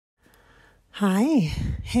Hi.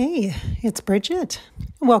 Hey, it's Bridgette.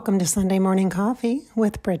 Welcome to Sunday Morning Coffee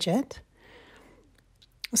with Bridgette.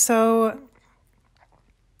 So,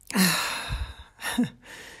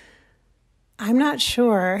 I'm not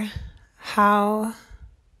sure how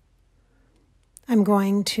I'm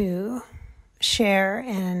going to share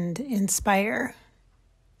and inspire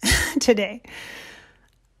today.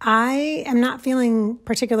 I am not feeling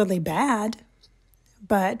particularly bad,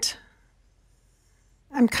 but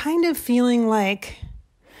I'm kind of feeling like,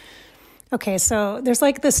 okay, so there's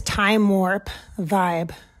like this time warp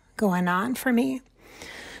vibe going on for me.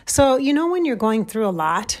 So, when you're going through a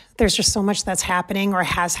lot, there's just so much that's happening or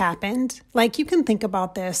has happened. Like, you can think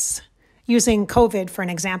about this using COVID for an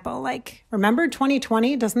example. Like, remember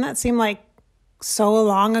 2020? Doesn't that seem like so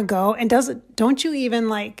long ago? And don't you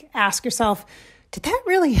even ask yourself, did that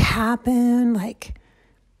really happen?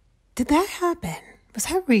 Did that happen? Was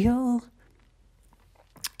that real?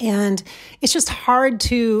 And it's just hard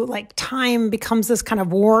to, time becomes this kind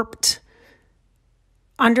of warped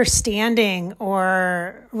understanding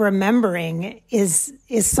or remembering is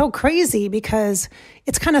so crazy because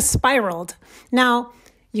it's kind of spiraled. Now,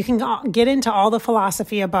 you can get into all the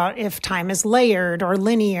philosophy about if time is layered or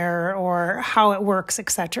linear or how it works,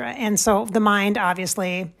 etc. And so the mind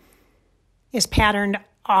obviously is patterned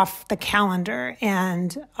off the calendar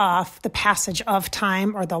and off the passage of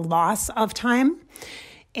time or the loss of time.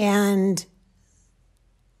 And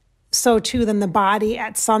so too, then the body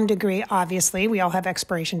at some degree, obviously, we all have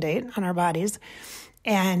expiration date on our bodies.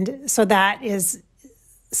 And so that is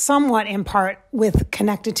somewhat in part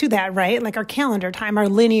connected to that, right? Like our calendar time, our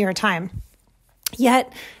linear time.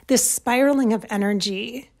 Yet this spiraling of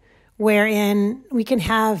energy wherein we can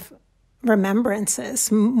have remembrances,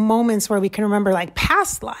 moments where we can remember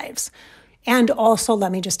past lives. And also,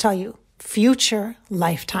 let me just tell you, future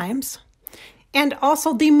lifetimes. And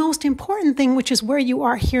also the most important thing, which is where you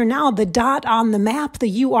are here now, the dot on the map, the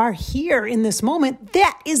you are here in this moment,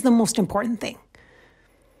 that is the most important thing.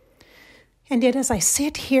 And yet as I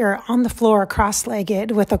sit here on the floor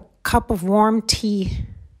cross-legged with a cup of warm tea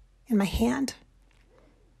in my hand,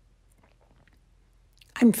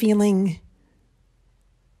 I'm feeling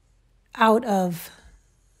out of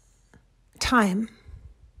time.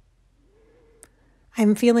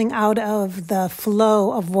 I'm feeling out of the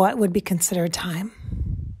flow of what would be considered time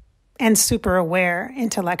and super aware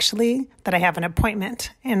intellectually that I have an appointment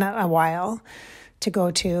in a while to go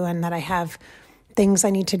to and that I have things I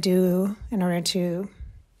need to do in order to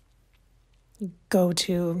go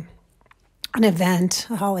to an event,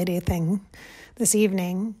 a holiday thing this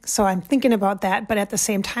evening. So I'm thinking about that, but at the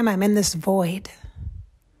same time, I'm in this void,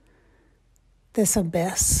 this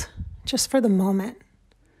abyss, just for the moment.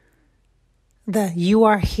 The you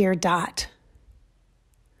are here dot.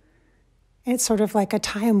 It's sort of like a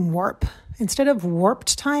time warp. Instead of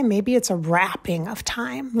warped time, maybe it's a wrapping of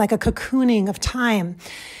time, like a cocooning of time.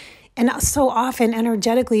 And so often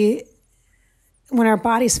energetically, when our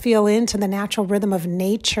bodies feel into the natural rhythm of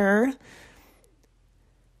nature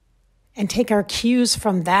and take our cues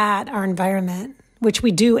from that, our environment, which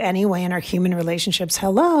we do anyway in our human relationships.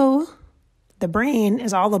 Hello, the brain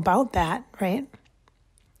is all about that, right?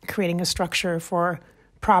 Creating a structure for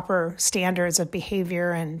proper standards of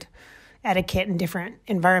behavior and etiquette in different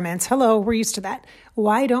environments. Hello, we're used to that.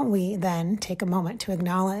 Why don't we then take a moment to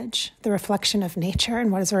acknowledge the reflection of nature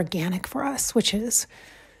and what is organic for us, which is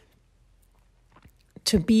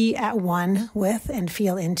to be at one with and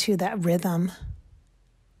feel into that rhythm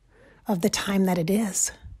of the time that it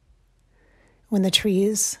is when the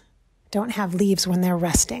trees don't have leaves when they're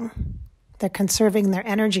resting. They're conserving their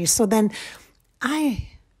energy. So then I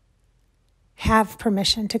have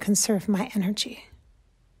permission to conserve my energy.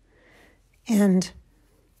 And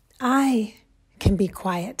I can be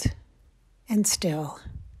quiet and still.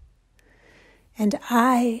 And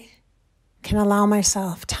I can allow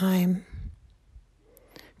myself time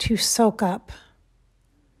to soak up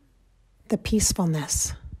the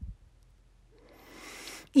peacefulness.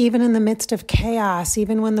 Even in the midst of chaos,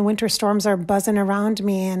 even when the winter storms are buzzing around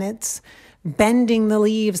me and it's bending the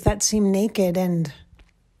leaves that seem naked and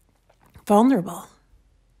vulnerable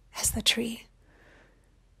as the tree.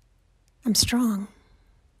 I'm strong.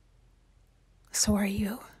 So are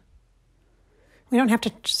you. We don't have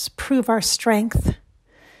to just prove our strength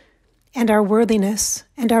and our worthiness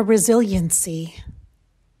and our resiliency.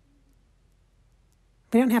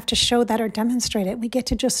 We don't have to show that or demonstrate it. We get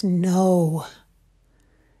to just know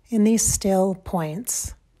in these still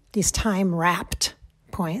points, these time-wrapped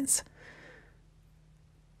points,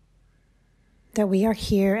 that we are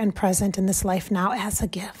here and present in this life now as a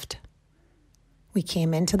gift. We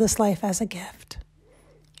came into this life as a gift.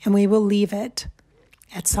 And we will leave it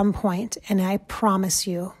at some point. And I promise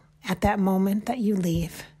you, at that moment that you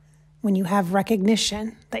leave, when you have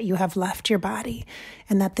recognition that you have left your body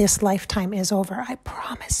and that this lifetime is over, I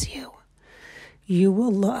promise you, you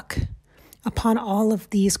will look upon all of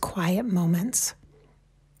these quiet moments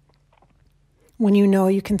when you know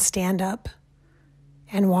you can stand up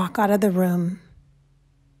and walk out of the room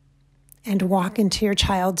and walk into your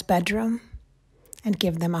child's bedroom and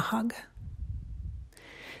give them a hug.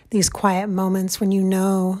 These quiet moments when you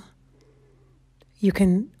know you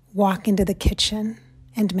can walk into the kitchen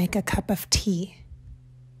and make a cup of tea.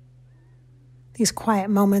 These quiet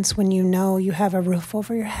moments when you know you have a roof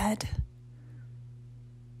over your head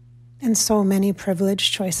and so many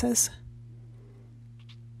privileged choices.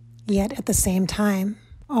 Yet at the same time,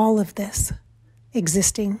 all of this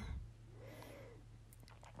existing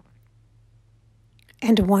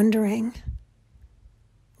and wondering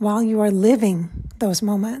while you are living those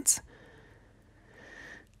moments,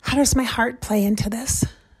 how does my heart play into this?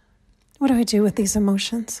 What do I do with these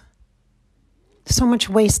emotions? So much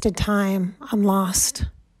wasted time on lost,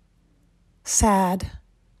 sad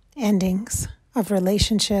endings of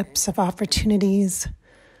relationships, of opportunities.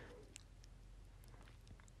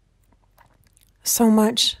 So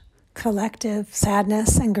much collective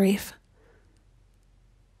sadness and grief.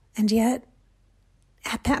 And yet,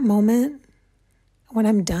 at that moment, when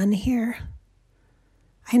I'm done here,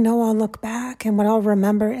 I know I'll look back and what I'll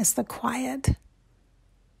remember is the quiet,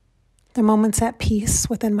 the moments at peace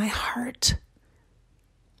within my heart,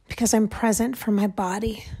 because I'm present for my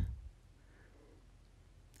body.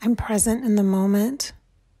 I'm present in the moment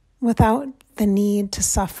without the need to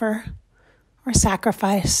suffer or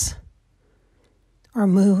sacrifice or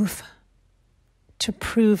move to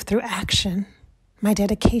prove through action my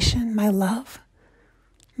dedication, my love,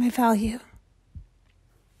 my value.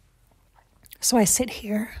 So I sit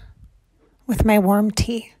here with my warm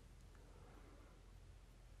tea,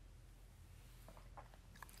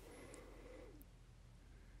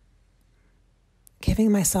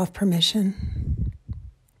 giving myself permission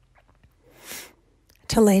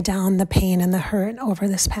to lay down the pain and the hurt over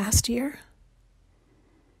this past year.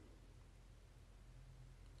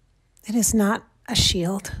 It is not a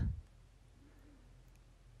shield.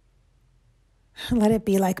 Let it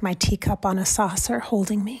be like my teacup on a saucer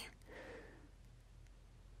holding me.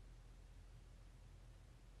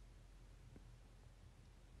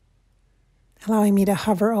 Allowing me to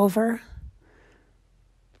hover over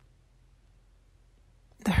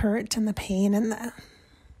the hurt and the pain and the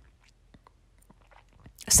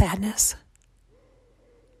sadness.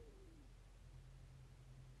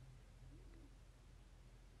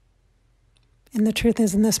 And the truth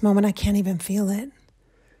is, in this moment, I can't even feel it.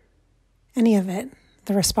 Any of it.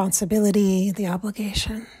 The responsibility, the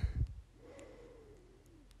obligation.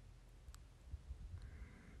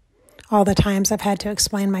 All the times I've had to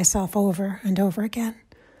explain myself over and over again.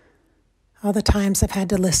 All the times I've had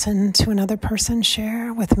to listen to another person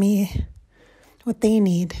share with me what they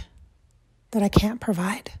need that I can't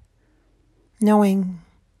provide, knowing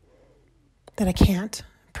that I can't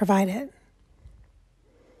provide it.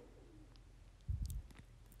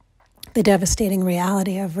 The devastating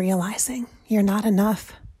reality of realizing you're not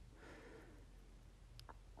enough.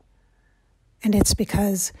 And it's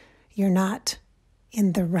because you're not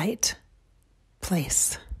in the right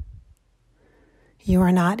place. You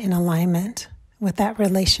are not in alignment with that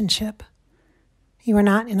relationship. You are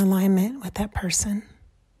not in alignment with that person.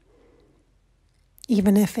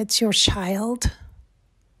 Even if it's your child,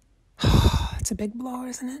 it's a big blow,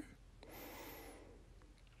 isn't it?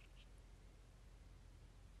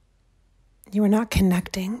 You are not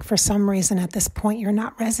connecting. For some reason at this point, you're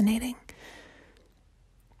not resonating.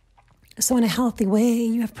 So in a healthy way,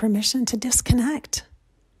 you have permission to disconnect.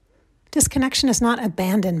 Disconnection is not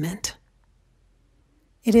abandonment.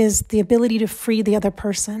 It is the ability to free the other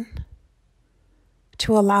person,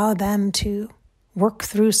 to allow them to work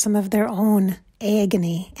through some of their own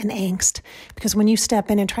agony and angst. Because when you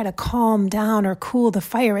step in and try to calm down or cool the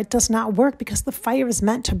fire, it does not work because the fire is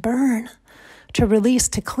meant to burn, to release,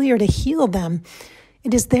 to clear, to heal them.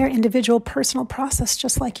 It is their individual personal process,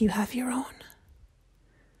 just like you have your own.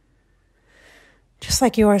 Just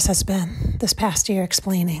like yours has been this past year,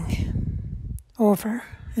 explaining over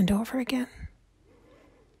and over again.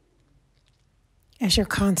 As you're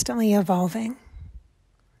constantly evolving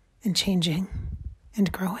and changing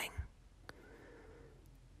and growing.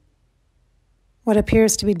 What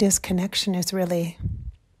appears to be disconnection is really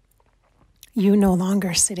you no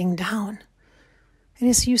longer sitting down. It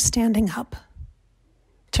is you standing up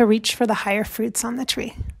to reach for the higher fruits on the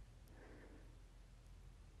tree.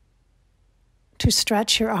 to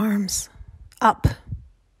stretch your arms up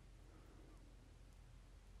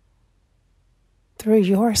through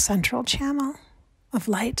your central channel of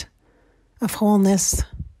light, of wholeness,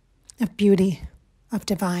 of beauty, of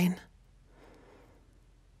divine.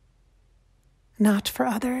 Not for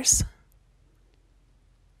others.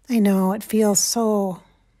 I know it feels so,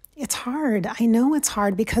 it's hard. I know it's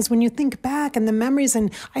hard because when you think back and the memories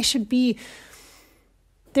and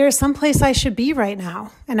there's some place I should be right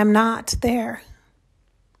now and I'm not there.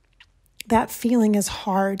 That feeling is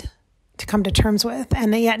hard to come to terms with,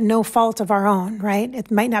 and yet no fault of our own, right? It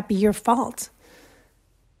might not be your fault.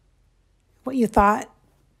 What you thought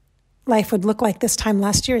life would look like this time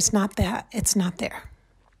last year, it's not that. It's not there.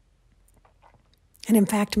 And in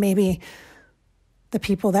fact, maybe the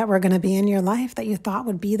people that were going to be in your life that you thought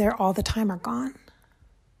would be there all the time are gone.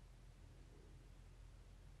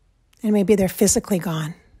 And maybe they're physically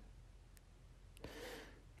gone.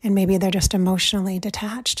 And maybe they're just emotionally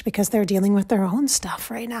detached because they're dealing with their own stuff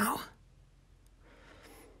right now.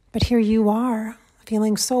 But here you are,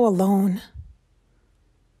 feeling so alone.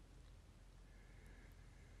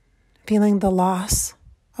 Feeling the loss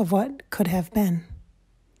of what could have been,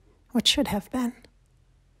 what should have been.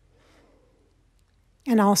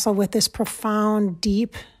 And also with this profound,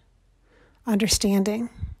 deep understanding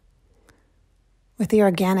with the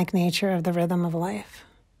organic nature of the rhythm of life,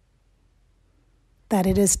 that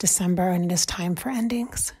it is December and it is time for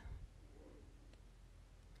endings.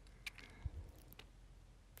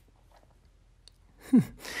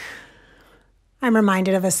 I'm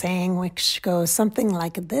reminded of a saying which goes something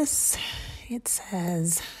like this. It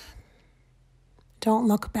says, "Don't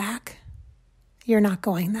look back. You're not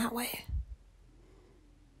going that way."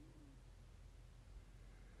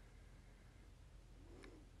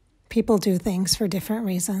 People do things for different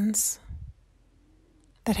reasons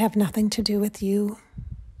that have nothing to do with you.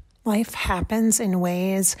 Life happens in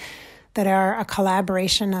ways that are a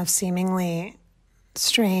collaboration of seemingly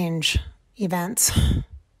strange events.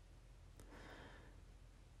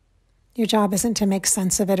 Your job isn't to make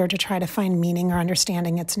sense of it or to try to find meaning or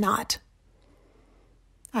understanding. It's not.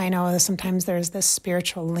 I know that sometimes there's this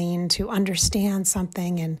spiritual lean to understand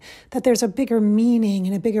something and that there's a bigger meaning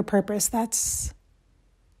and a bigger purpose. That's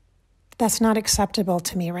not acceptable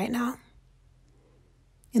to me right now.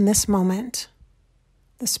 In this moment,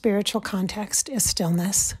 the spiritual context is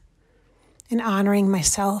stillness and honoring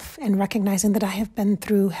myself and recognizing that I have been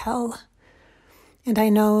through hell. And I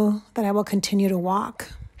know that I will continue to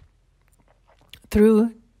walk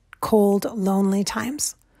through cold, lonely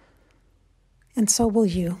times. And so will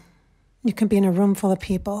you. You can be in a room full of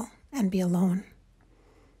people and be alone.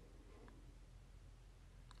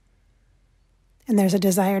 And there's a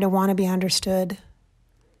desire to want to be understood,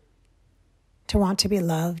 to want to be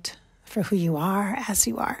loved for who you are, as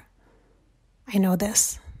you are. I know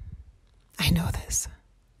this. I know this.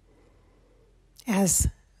 As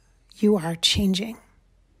you are changing,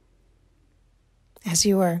 as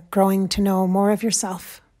you are growing to know more of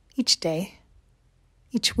yourself each day,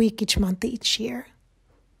 each week, each month, each year,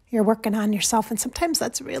 you're working on yourself, and sometimes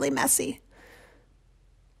that's really messy.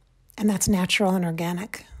 And that's natural and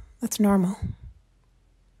organic. That's normal.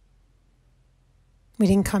 We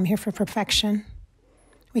didn't come here for perfection.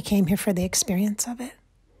 We came here for the experience of it.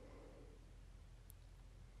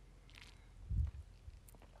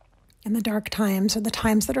 And the dark times, or the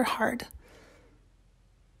times that are hard,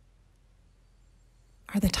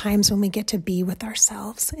 are the times when we get to be with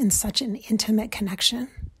ourselves in such an intimate connection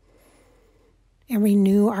and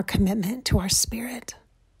renew our commitment to our spirit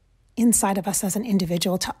inside of us as an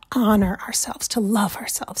individual, to honor ourselves, to love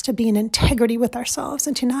ourselves, to be in integrity with ourselves,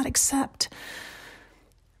 and to not accept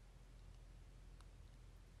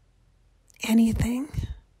anything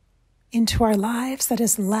into our lives that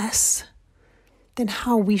is less than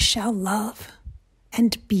how we shall love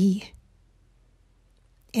and be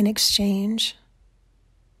in exchange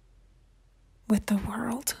with the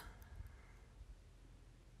world.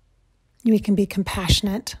 We can be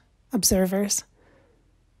compassionate observers.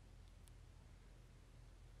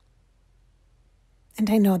 And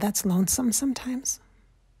I know that's lonesome sometimes.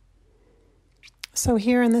 So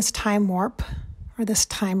here in this time warp, or this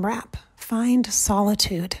time wrap, find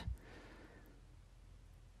solitude.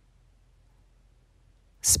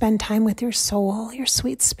 Spend time with your soul, your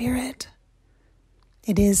sweet spirit.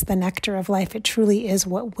 It is the nectar of life. It truly is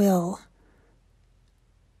what will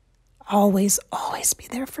always, always be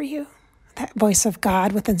there for you. That voice of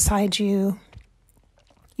God within inside you,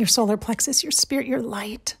 your solar plexus, your spirit, your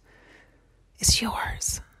light is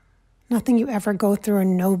yours. Nothing you ever go through, or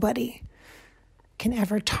nobody can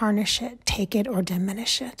ever tarnish it, take it, or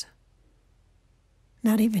diminish it.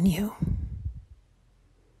 Not even you.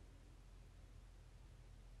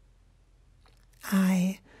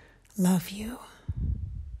 I love you.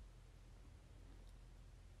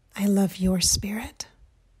 I love your spirit.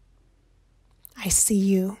 I see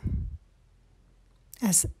you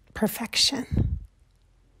as perfection,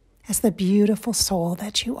 as the beautiful soul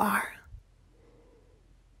that you are,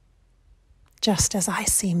 just as I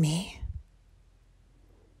see me.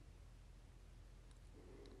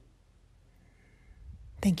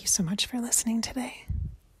 Thank you so much for listening today.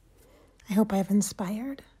 I hope I've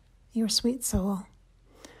inspired your sweet soul,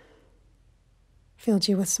 filled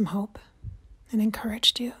you with some hope, and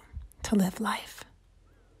encouraged you to live life.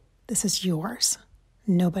 This is yours,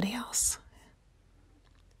 nobody else.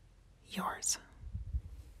 Yours.